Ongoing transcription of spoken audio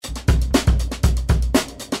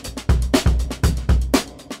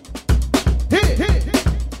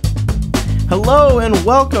Hello and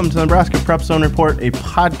welcome to the Nebraska Prep Zone Report, a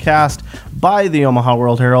podcast by the Omaha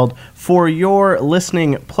World Herald for your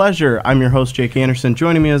listening pleasure. I'm your host, Jake Anderson.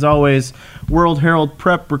 Joining me as always, World Herald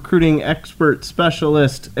Prep recruiting expert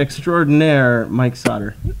specialist extraordinaire, Mike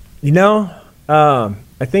Sauter. You know, I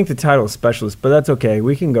think the title is specialist, but that's okay.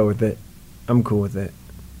 We can go with it. I'm cool with it.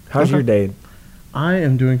 How's your day? I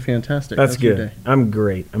am doing fantastic. That's good. I'm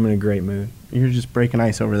great. I'm in a great mood. You're just breaking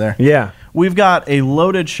ice over there. Yeah. We've got a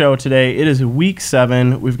loaded show today. It is week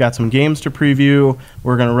 7. We've got some games to preview.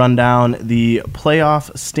 We're going to run down the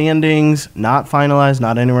playoff standings. Not finalized,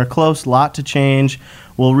 not anywhere close. Lot to change.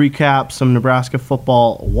 We'll recap some Nebraska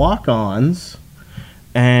football walk-ons.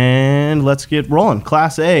 And let's get rolling.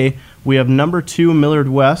 Class A, we have number 2 Millard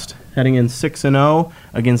West heading in 6-0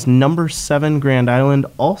 against number 7 Grand Island,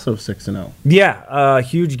 also 6-0. Yeah,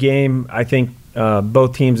 huge game. I think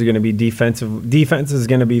both teams are going to be defensive. Defense is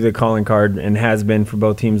going to be the calling card and has been for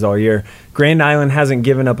both teams all year. Grand Island hasn't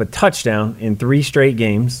given up a touchdown in 3 straight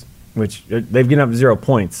games, which they've given up 0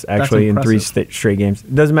 points actually in 3 straight games.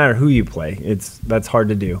 It doesn't matter who you play. That's hard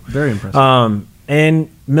to do. Very impressive. And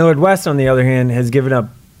Millard West, on the other hand, has given up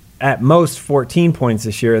at most 14 points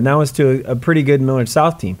this year, and that was to a pretty good Millard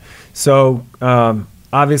South team. So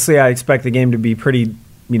obviously I expect the game to be pretty,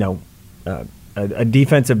 a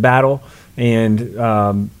defensive battle,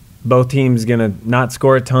 and both teams going to not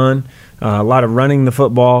score a ton, a lot of running the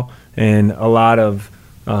football, and a lot of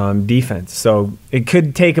defense. So it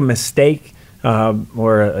could take a mistake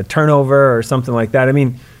or a turnover or something like that. I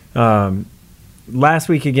mean, last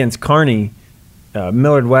week against Kearney,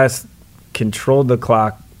 Millard West controlled the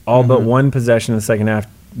clock all but one possession in the second half.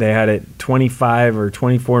 They had it 25 or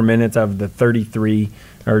 24 minutes out of the 33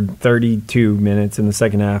 or 32 minutes in the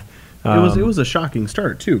second half. It was a shocking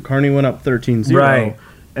start, too. Kearney went up 13-0, right,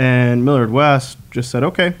 and Millard West just said,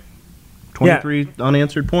 okay, 23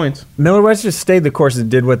 unanswered points. Millard West just stayed the course and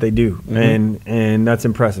did what they do, and that's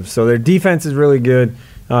impressive. So their defense is really good.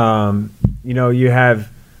 You have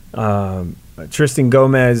Tristan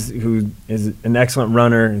Gomez, who is an excellent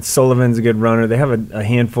runner, and Sullivan's a good runner. They have a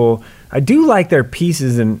handful. I do like their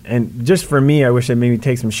pieces, and just for me, I wish they'd maybe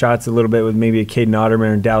take some shots a little bit with maybe a Caden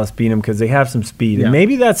Otterman or Dallas Beanham, because they have some speed. Yeah. And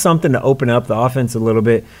maybe that's something to open up the offense a little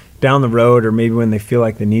bit down the road, or maybe when they feel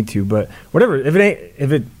like they need to. But whatever, if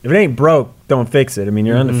it ain't broke, don't fix it. I mean,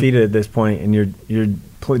 you're undefeated at this point, and your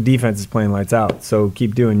defense is playing lights out. So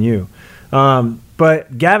keep doing you.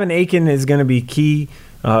 But Gavin Aiken is going to be key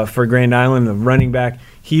for Grand Island, the running back.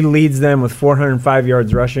 He leads them with 405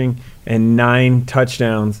 yards rushing and 9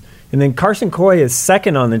 touchdowns. And then Carson Coy is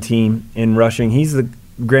second on the team in rushing. He's the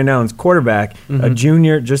Grand Island's quarterback, a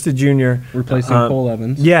junior. Replacing Cole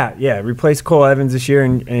Evans. Yeah, replaced Cole Evans this year.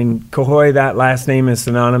 And Coy, that last name is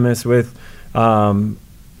synonymous with pole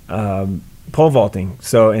vaulting,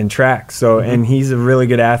 and track. And he's a really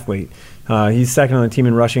good athlete. He's second on the team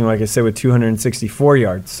in rushing, like I said, with 264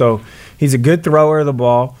 yards. So he's a good thrower of the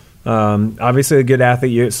ball, obviously a good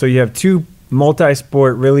athlete. So you have 2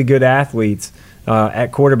 multi-sport, really good athletes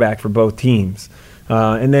at quarterback for both teams.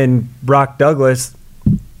 And then Brock Douglas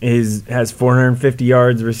has 450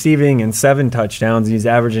 yards receiving and 7 touchdowns. He's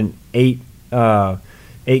averaging 18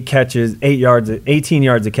 yards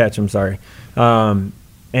a catch.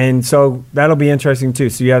 And so that'll be interesting too.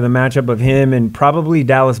 So you have the matchup of him, and probably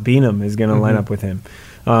Dallas Beanham is going to line up with him.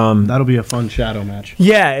 That'll be a fun shadow match.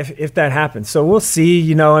 Yeah, if that happens. So we'll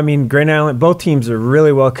see. Grand Island, both teams are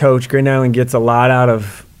really well coached. Grand Island gets a lot out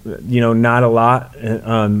of, not a lot.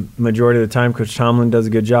 Majority of the time, Coach Tomlin does a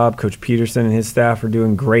good job. Coach Peterson and his staff are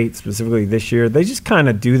doing great, specifically this year. They just kind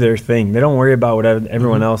of do their thing. They don't worry about what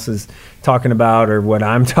everyone else is talking about or what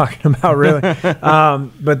I'm talking about, really.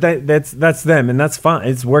 But that's them, and that's fine.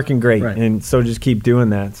 It's working great, right. And so just keep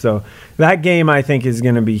doing that. So that game, I think, is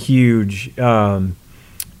going to be huge.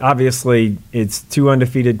 Obviously, it's 2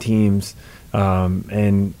 undefeated teams,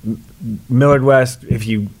 and Millard West, if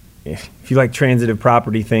you like transitive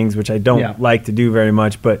property things, which I don't like to do very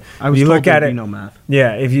much, but if you look at it, math.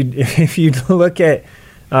 Yeah, if you look at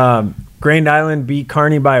Grand Island beat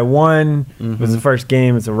Kearney by 1, it was the first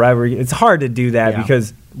game. It's a rivalry. It's hard to do that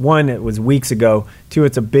because 1, it was weeks ago. 2,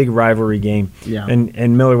 it's a big rivalry game. Yeah.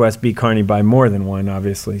 And Millard West beat Kearney by more than 1,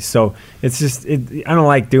 obviously. So it's just I don't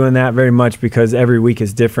like doing that very much because every week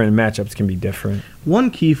is different and matchups can be different.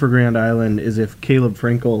 One key for Grand Island is if Caleb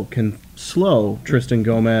Frankel can slow Tristan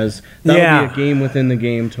Gomez, that would be a game within the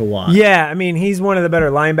game to watch. Yeah, I mean, he's one of the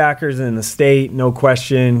better linebackers in the state, no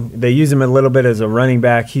question. They use him a little bit as a running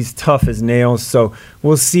back. He's tough as nails. So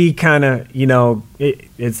we'll see kind of,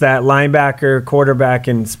 it's that linebacker, quarterback,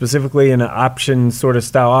 and specifically in an option sort of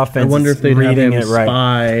style offense. I wonder if they'd have him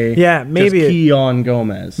spy. Yeah, maybe. Just key on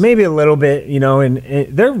Gomez. Maybe a little bit, and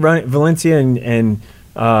they're running, Valencia and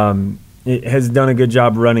it has done a good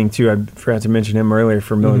job running too. I forgot to mention him earlier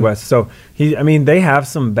for Millard West. So they have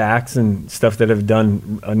some backs and stuff that have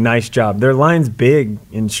done a nice job. Their line's big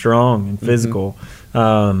and strong and physical.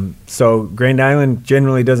 So Grand Island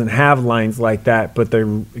generally doesn't have lines like that, but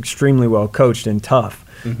they're extremely well coached and tough.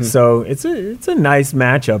 So it's a nice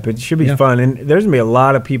matchup. It should be fun. And there's gonna be a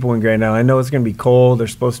lot of people in Grand Island. I know it's gonna be cold. They're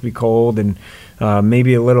supposed to be cold and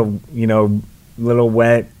maybe a little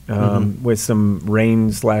wet. With some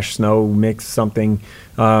rain/snow mix, something.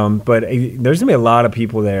 But there's going to be a lot of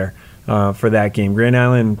people there for that game. Grand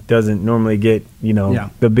Island doesn't normally get,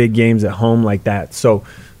 the big games at home like that. So,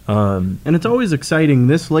 and it's always exciting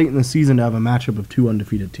this late in the season to have a matchup of two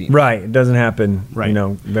undefeated teams. Right. It doesn't happen,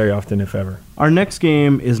 very often, if ever. Our next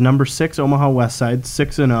game is number 6 Omaha Westside,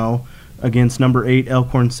 6-0. Against number 8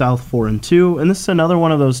 Elkhorn South, 4-2, and this is another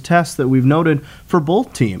one of those tests that we've noted for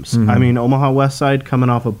both teams. I mean, Omaha Westside coming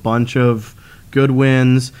off a bunch of good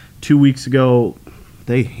wins. 2 weeks ago,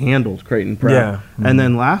 they handled Creighton Prep, and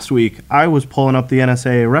then last week I was pulling up the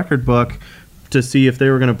NSAA record book to see if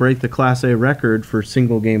they were going to break the Class A record for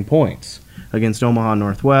single game points against Omaha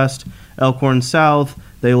Northwest. Elkhorn South,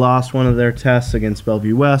 they lost one of their tests against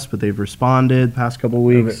Bellevue West, but they've responded past couple of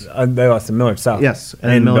weeks. They lost to Millard South. Yes,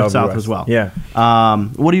 and Millard South as well. Yeah.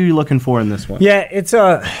 What are you looking for in this one? Yeah, it's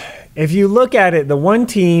if you look at it, the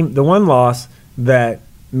one loss that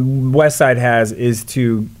Westside has is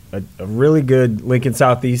to a really good Lincoln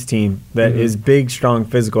Southeast team that is big, strong,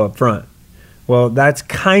 physical up front. Well, that's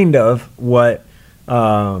kind of what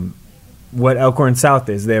Elkhorn South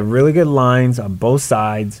is. They have really good lines on both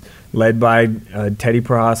sides, led by Teddy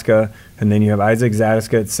Prohaska, and then you have Isaac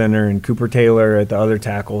Zadiska at center and Cooper Taylor at the other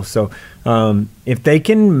tackle. So if they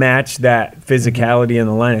can match that physicality in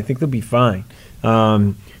the line, I think they'll be fine.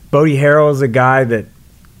 Bodie Harrell is a guy that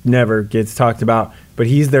never gets talked about, but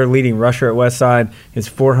he's their leading rusher at Westside. He's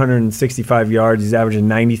 465 yards. He's averaging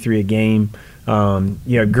 93 a game. Grant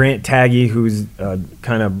Taggy, who's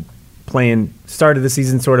kind of started the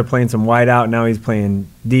season sort of playing some wide out. Now he's playing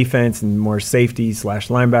defense and more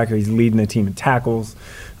safety/linebacker. He's leading the team in tackles.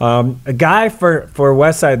 A guy for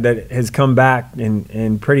Westside that has come back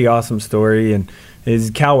in pretty awesome story and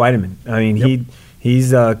is Cal Weideman. I mean,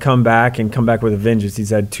 he's come back with a vengeance. He's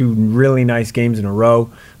had 2 really nice games in a row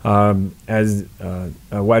as a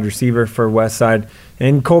wide receiver for Westside.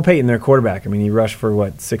 And Cole Payton, their quarterback. I mean, he rushed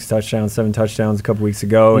for, 6 touchdowns, 7 touchdowns a couple weeks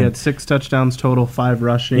ago. He had 6 touchdowns total, 5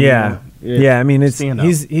 rushing. Yeah. I mean,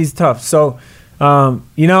 he's tough. So,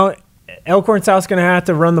 Elkhorn South's going to have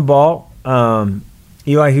to run the ball.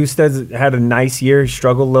 Eli Husted's had a nice year. He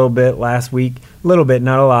struggled a little bit last week. A little bit,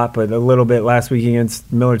 not a lot, but a little bit last week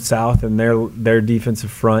against Millard South and their defensive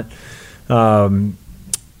front. Elliott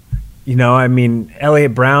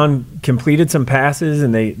Brown completed some passes,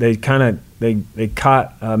 and they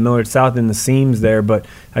caught Millard South in the seams there, but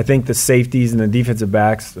I think the safeties and the defensive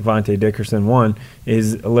backs, Avante Dickerson one,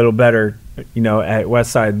 is a little better, at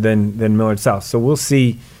Westside than Millard South. So we'll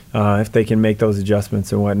see if they can make those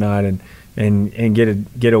adjustments and whatnot and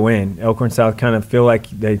get a win. Elkhorn South kind of feel like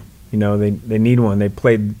they need one. They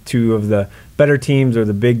played 2 of the better teams or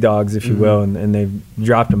the big dogs, if you will, and they've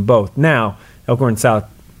dropped them both. Now, Elkhorn South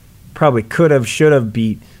probably should have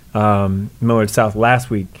beat Millard South last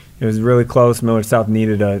week. It was really close. Millard South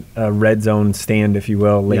needed a red zone stand, if you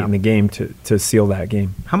will, late in the game to seal that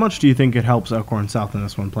game. How much do you think it helps Elkhorn South in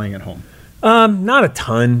this one playing at home? Not a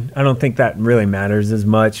ton. I don't think that really matters as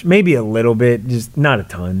much. Maybe a little bit, just not a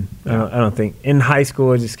ton. I don't think. In high school,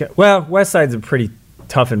 Westside's a pretty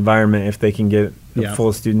tough environment. If they can get a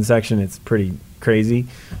full student section, it's pretty crazy.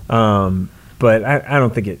 But I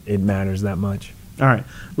don't think it matters that much. All right,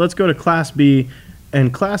 let's go to Class B.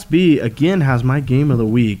 And Class B, again, has my game of the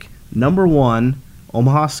week. Number 1,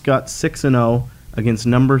 Omaha Skutt, 6-0, against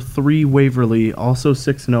number 3, Waverly, also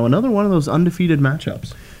 6-0. Another one of those undefeated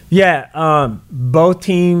matchups. Yeah, both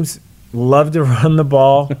teams love to run the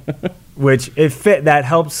ball, which that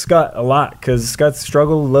helps Skutt a lot because Skutt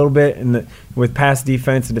struggled a little bit with pass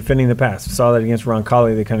defense and defending the pass. We saw that against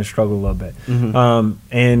Roncalli. They kind of struggled a little bit.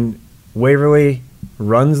 And Waverly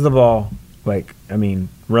runs the ball.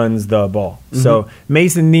 Runs the ball. So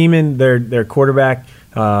Mason Neiman, their quarterback,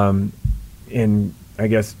 and I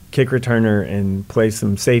guess kick returner and play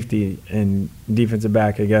some safety and defensive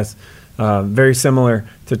back, I guess. very similar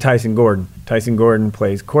to Tyson Gordon. Tyson Gordon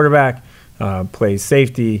plays quarterback, plays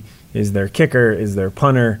safety, is their kicker, is their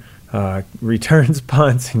punter, returns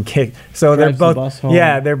punts and kick. So Drives they're the both bus home.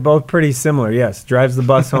 they're both pretty similar. Yes, drives the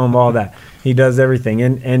bus home, all that. He does everything,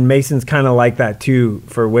 and Mason's kind of like that too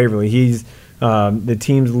for Waverly. He's the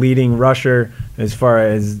team's leading rusher as far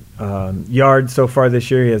as yards so far this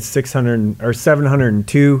year. He has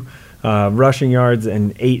 702 rushing yards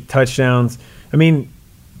and 8 touchdowns. I mean,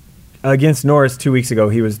 against Norris 2 weeks ago,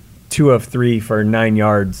 he was 2 of 3 for 9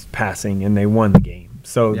 yards passing, and they won the game.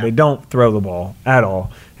 So they don't throw the ball at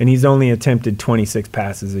all. And he's only attempted 26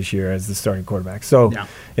 passes this year as the starting quarterback. So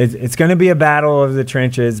it's going to be a battle of the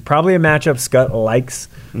trenches. Probably a matchup Scott likes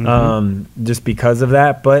just because of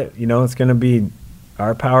that. But, it's going to be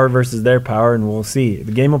our power versus their power, and we'll see.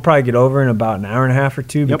 The game will probably get over in about an hour and a half or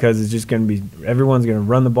two because it's just going to be – everyone's going to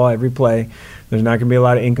run the ball every play. There's not going to be a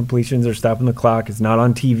lot of incompletions or stopping the clock. It's not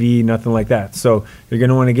on TV, nothing like that. So you're going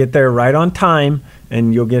to want to get there right on time,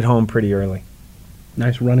 and you'll get home pretty early.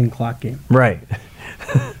 Nice running clock game. Right.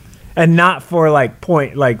 And not for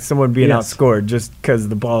someone being outscored, just because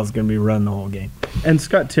the ball is going to be run the whole game. And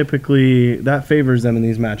Scott typically, that favors them in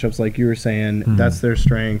these matchups, like you were saying. That's their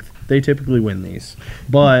strength. They typically win these.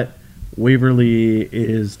 But Waverly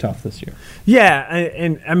is tough this year. Yeah,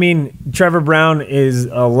 and I mean, Trevor Brown is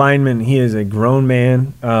a lineman. He is a grown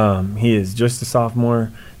man. He is just a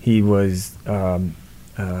sophomore. He was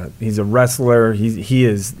he's a wrestler. He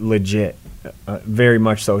is legit. Very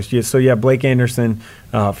much so. So, Blake Anderson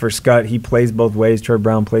for Scott, he plays both ways. Trevor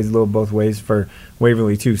Brown plays a little both ways for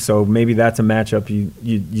Waverly, too. So, maybe that's a matchup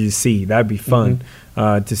you see. That'd be fun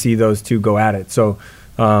to see those two go at it. So,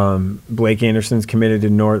 Blake Anderson's committed to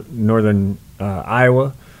northern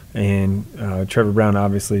Iowa, and Trevor Brown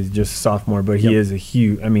obviously is just a sophomore, but he is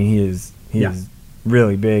he is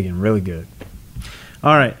really big and really good.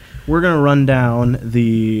 All right. We're going to run down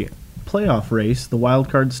the playoff race, the wild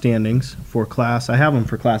card standings for Class. I have them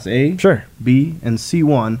for Class A, B, and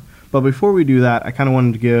C1. But before we do that, I kind of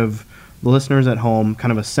wanted to give the listeners at home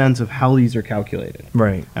kind of a sense of how these are calculated.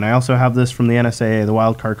 Right. And I also have this from the NSAA, the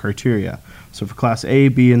wild card criteria. So for Class A,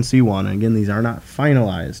 B, and C1, and again, these are not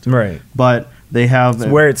finalized. Right. But they have...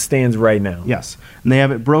 It's where it stands right now. Yes. And they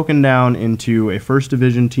have it broken down into a first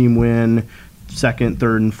division team win, second,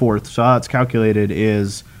 third, and fourth. So how it's calculated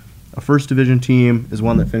is... A first division team is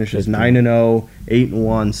one that finishes 9-0, 8-1,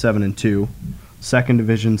 7-2. Second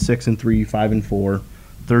division 6-3, 5-4.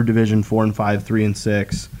 Third division 4-5,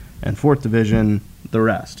 3-6, and fourth division the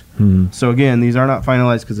rest. So again, these are not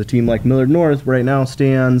finalized because a team like Millard North right now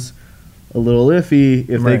stands a little iffy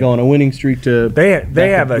if they go on a winning streak.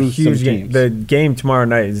 They have a huge game. The game tomorrow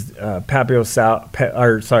night is Papillion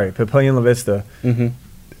La Vista.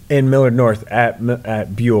 In Millard North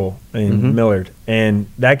at Buell in Millard, and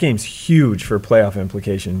that game's huge for playoff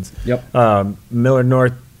implications. Millard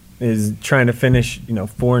North is trying to finish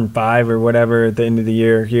 4-5 or whatever at the end of the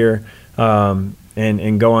year here,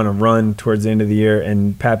 and go on a run towards the end of the year.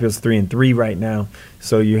 And Papillon's 3-3 right now,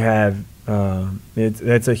 so you have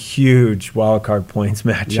that's a huge wild card points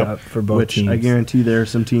matchup for both teams. I guarantee there are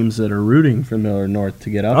some teams that are rooting for Millard North to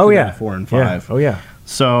get up to 4-5.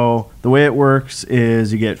 So the way it works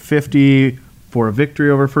is you get 50 for a victory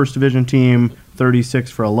over first division team,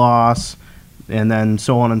 36 for a loss, and then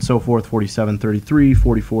so on and so forth, 47-33,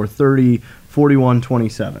 44-30,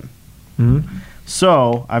 41-27.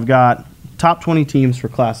 So I've got top 20 teams for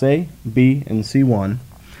Class A, B, and C1.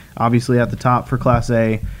 Obviously at the top for Class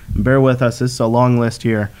A, bear with us, this is a long list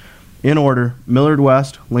here. In order, Millard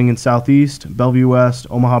West, Lincoln Southeast, Bellevue West,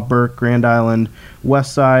 Omaha Burke, Grand Island,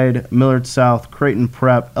 West Side, Millard South, Creighton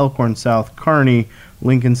Prep, Elkhorn South, Kearney,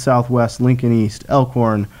 Lincoln Southwest, Lincoln East,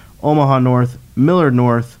 Elkhorn, Omaha North, Millard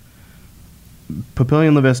North,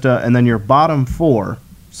 Papillion La Vista, and then your bottom 4,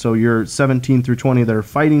 so your 17 through 20 that are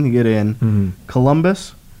fighting to get in,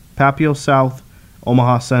 Columbus, Papio South,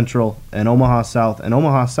 Omaha Central, and Omaha South. And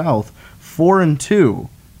Omaha South, 4-2.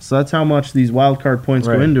 So that's how much these wild card points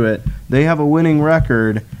go into it. They have a winning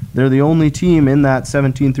record. They're the only team in that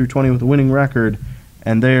 17 through 20 with a winning record,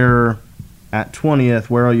 and they're at 20th,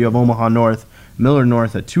 where you have Omaha North, Millard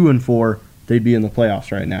North at 2-4. They'd be in the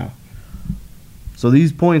playoffs right now. So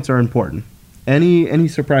these points are important. Any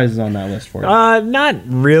surprises on that list for you? Not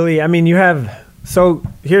really. I mean, you have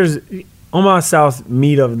here's Omaha South's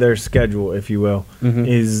meat of their schedule, if you will,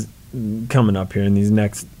 is coming up here in these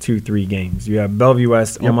next 2-3 games. You have Bellevue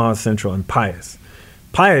West, Omaha Central, and Pius.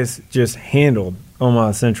 Pius just handled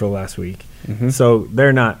Omaha Central last week. So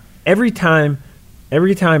they're not every time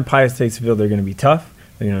Pius takes the field, they're going to be tough.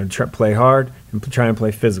 They're going to play hard and try and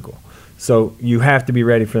play physical. So you have to be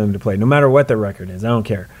ready for them to play, no matter what their record is. I don't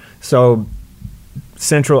care. So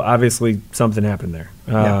Central, obviously, something happened there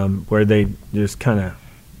where they just kind of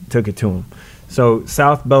took it to them. So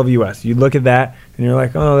South, Bellevue West, you look at that and you're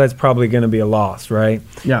like, oh, that's probably going to be a loss, right?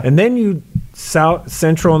 Yeah. And then you South,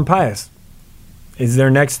 Central, and Pius. Is there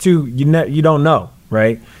next two? You don't know,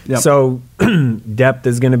 right? Yep. So depth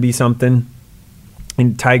is going to be something.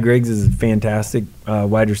 And Ty Griggs is a fantastic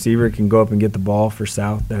wide receiver. Can go up and get the ball for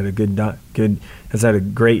South. That has had a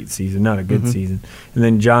great season, not a good season. And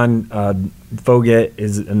then John Foget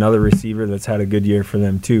is another receiver that's had a good year for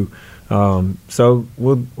them too. So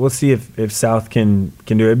we'll see if South can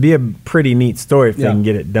do it. It'd be a pretty neat story if they can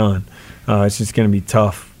get it done. It's just going to be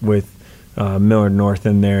tough with Millard North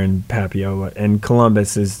in there and Papio, and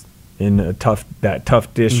Columbus is in a tough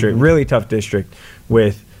district, really tough district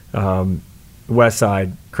with West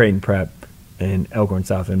Side, Creighton Prep, and Elkhorn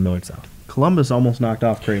South and Millard South. Columbus almost knocked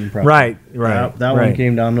off Creighton Prep. Right. That one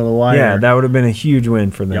came down to the wire. Yeah, that would have been a huge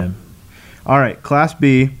win for them. Yep. All right, Class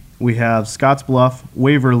B, we have Scottsbluff,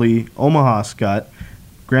 Waverly, Omaha Scott,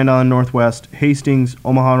 Grand Island Northwest, Hastings,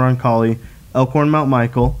 Omaha Roncalli, Elkhorn Mount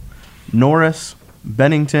Michael, Norris,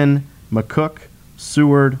 Bennington, McCook,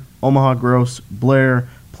 Seward, Omaha Gross, Blair,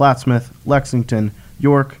 Plattsmouth, Lexington,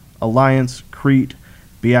 York, Alliance, Crete,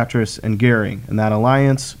 Beatrice, and Gering. And that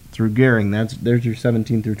Alliance through Gering, there's your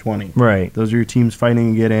 17 through 20. Right. Those are your teams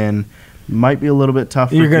fighting to get in. Might be a little bit tough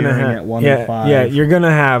for Gering at 1-5. Yeah, you're going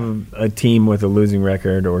to have a team with a losing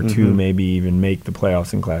record or two maybe even make the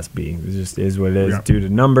playoffs in Class B. It just is what it is due to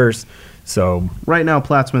numbers. So right now,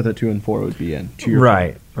 Plattsmouth at 2-4 would be in. To your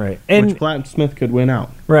right. And which Plattsmouth could win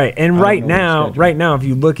out. Right. And right now, if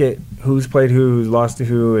you look at who's played who's lost to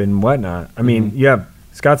who, and whatnot, I mean, you have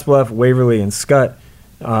Scottsbluff, Waverly, and Scott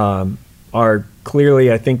are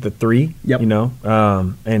clearly, I think, the three. Yep. You know,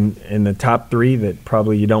 and the top three that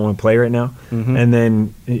probably you don't want to play right now. And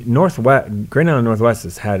then Grand Island Northwest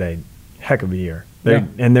has had a heck of a year.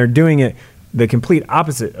 And they're doing it the complete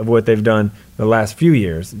opposite of what they've done the last few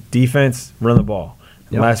years. Defense, run the ball.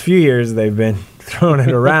 The last few years, they've been throwing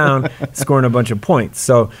it around, scoring a bunch of points.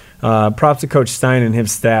 So props to Coach Stein and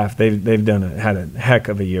his staff. They've had a heck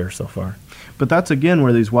of a year so far. But that's, again,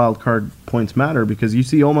 where these wild card points matter, because you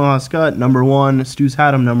see Omaha Scott, number one, Stu's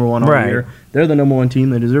had them number one all year. They're the number one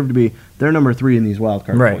team. They deserve to be. They're number 3 in these wild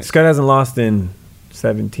card points. Scott hasn't lost in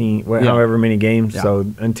 17, however many games. Yeah. So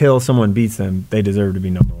until someone beats them, they deserve to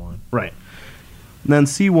be number one. Right. And then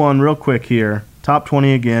C1, real quick here, top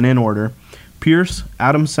 20 again in order. Pierce,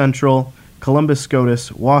 Adams Central, Columbus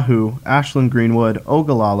Scotus, Wahoo, Ashland Greenwood,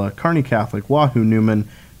 Ogallala, Kearney Catholic, Wahoo Newman,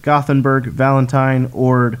 Gothenburg, Valentine,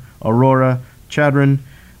 Ord, Aurora, Chadron,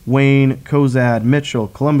 Wayne, Cozad, Mitchell,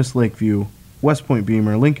 Columbus Lakeview, West Point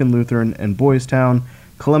Beamer, Lincoln Lutheran, and Boys Town.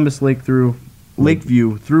 Columbus Lakeview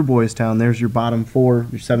through Boys Town. There's your bottom 4,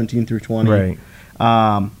 your 17 through 20. Right.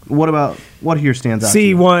 What here stands out?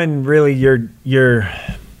 C1, really,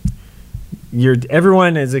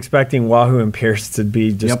 everyone is expecting Wahoo and Pierce to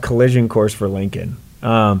be just collision course for Lincoln.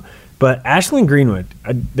 But Ashland Greenwood,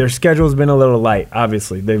 their schedule's been a little light.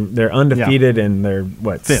 Obviously, they're undefeated and they're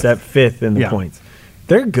fifth in the points.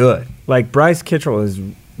 They're good. Like Bryce Kittrell is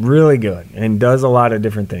really good and does a lot of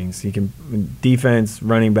different things. He can defense,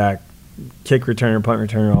 running back, kick returner, punt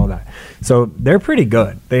returner, all that. So they're pretty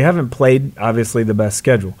good. They haven't played obviously the best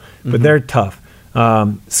schedule, but they're tough.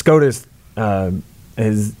 Scotus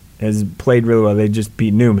has played really well. They just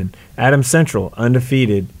beat Newman. Adams Central,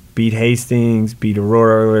 undefeated, beat Hastings, beat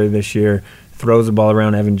Aurora earlier this year, throws the ball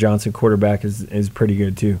around. Evan Johnson, quarterback, is pretty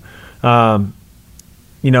good too.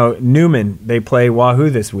 Newman, they play Wahoo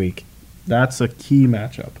this week. That's a key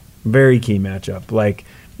matchup. Very key matchup. Like,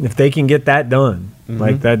 if they can get that done,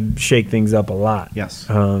 like that'd shake things up a lot. Yes.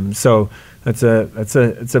 So it's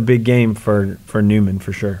a big game for Newman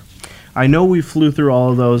for sure. I know we flew through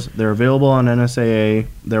all of those. They're available on NSAA,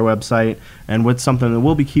 their website, and with something that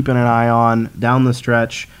we'll be keeping an eye on down the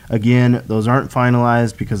stretch. Again, those aren't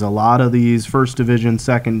finalized because a lot of these first division,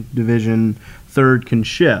 second division, third can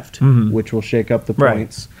shift, which will shake up the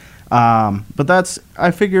points. But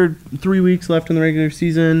I figured 3 weeks left in the regular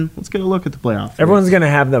season. Let's get a look at the playoffs. Everyone's going to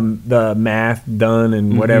have the math done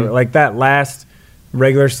and whatever. Like that last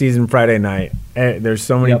regular season Friday night, there's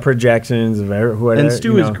so many projections of whoever. And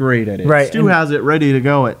Stu is great at it. Right. Stu has it ready to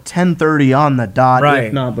go at 10:30 on the dot,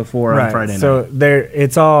 if not before on Friday night. So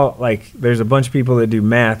it's all like there's a bunch of people that do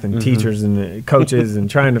math and teachers and coaches and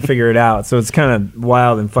trying to figure it out. So it's kind of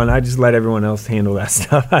wild and fun. I just let everyone else handle that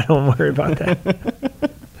stuff. I don't worry about that.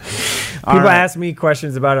 People ask me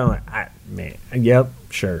questions about it. I'm like, yep,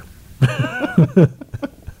 sure.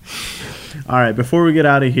 All right, before we get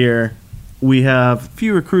out of here, we have a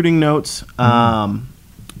few recruiting notes.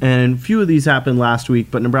 and a few of these happened last week,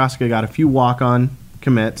 but Nebraska got a few walk-on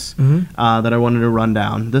commits that I wanted to run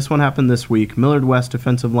down. This one happened this week. Millard West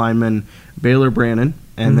defensive lineman Baylor Brannon,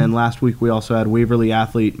 and then last week we also had Waverly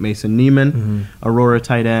athlete Mason Neiman, Aurora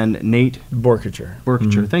tight end Nate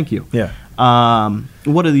Borkacher. Thank you. Yeah.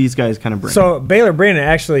 What do these guys kind of bring? So Baylor Brannon,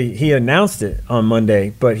 actually, he announced it on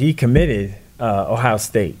Monday, but he committed Ohio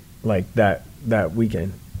State like that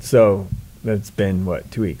weekend. So that's been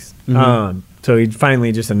 2 weeks. So he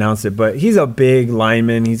finally just announced it, but he's a big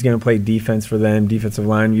lineman. He's going to play defense for them, defensive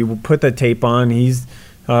line. You put the tape on. He's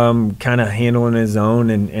kind of handling his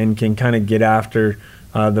own and can kind of get after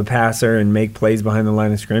the passer and make plays behind the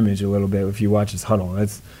line of scrimmage a little bit if you watch his huddle.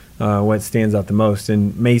 That's what stands out the most.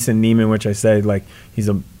 And Mason Neiman, which I said, like, he's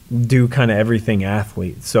a do kind of everything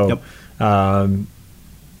athlete. So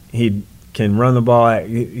he can run the ball.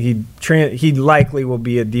 He likely will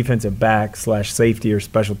be a defensive back / safety or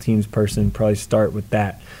special teams person. Probably start with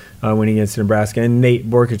that when he gets to Nebraska. And Nate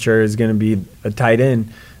Borkacher is going to be a tight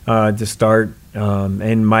end to start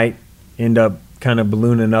and might end up kind of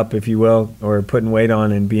ballooning up, if you will, or putting weight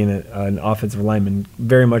on and being an offensive lineman,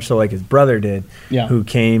 very much so like his brother did, who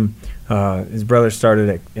came. His brother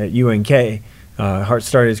started at UNK. Hart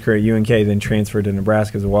started his career at UNK, then transferred to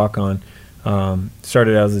Nebraska as a walk-on.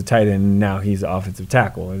 Started out as a tight end, and now he's an offensive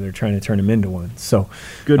tackle. They're trying to turn him into one. So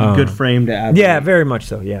good frame to add. Yeah, very much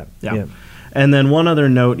so. Yeah. And then one other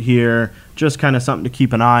note here, just kind of something to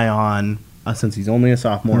keep an eye on since he's only a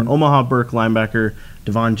sophomore. Omaha Burke linebacker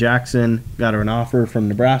Devon Jackson got an offer from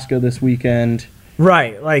Nebraska this weekend.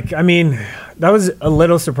 Right. Like, I mean, that was a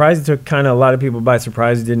little surprising. It took kind of a lot of people by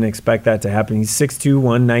surprise. Didn't expect that to happen. He's 6'2",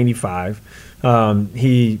 195.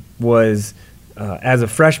 He was, as a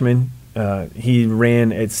freshman, he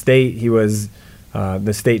ran at state. He was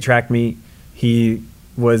the state track meet. He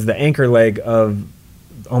was the anchor leg of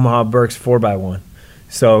Omaha Burke's 4x1.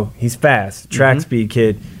 So he's fast, track speed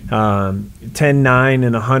kid, 10.9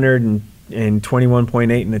 and 100 and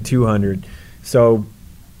 21.8 in the 200. So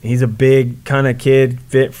he's a big kind of kid,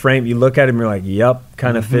 fit frame. You look at him, you're like, yep,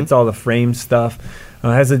 kind of fits all the frame stuff.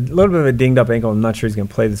 Has a little bit of a dinged up ankle. I'm not sure he's going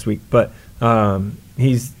to play this week, but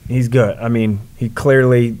he's good. I mean, they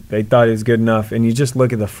thought he was good enough, and you just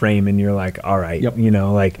look at the frame and you're like, all right,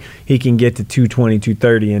 like he can get to 220,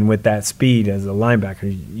 230, and with that speed as a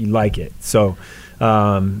linebacker, you like it. So,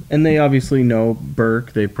 and they obviously know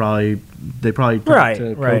Burke. They probably talked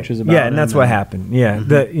to coaches about and that's what happened. Yeah,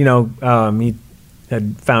 he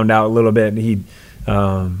had found out a little bit.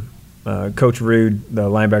 Coach Rude, the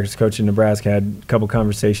linebackers coach in Nebraska, had a couple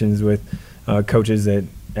conversations with coaches at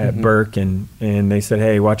Burke, and they said,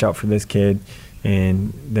 hey, watch out for this kid.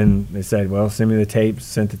 And then they said, well, send me the tape.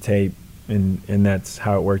 Sent the tape, and that's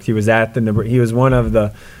how it worked. He was one of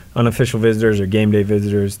the unofficial visitors or game day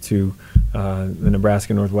visitors to the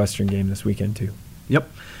Nebraska Northwestern game this weekend too. Yep.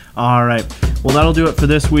 All right. Well, that'll do it for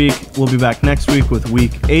this week. We'll be back next week with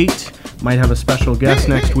Week 8. Might have a special guest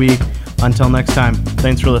next week. Until next time,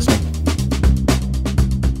 thanks for listening.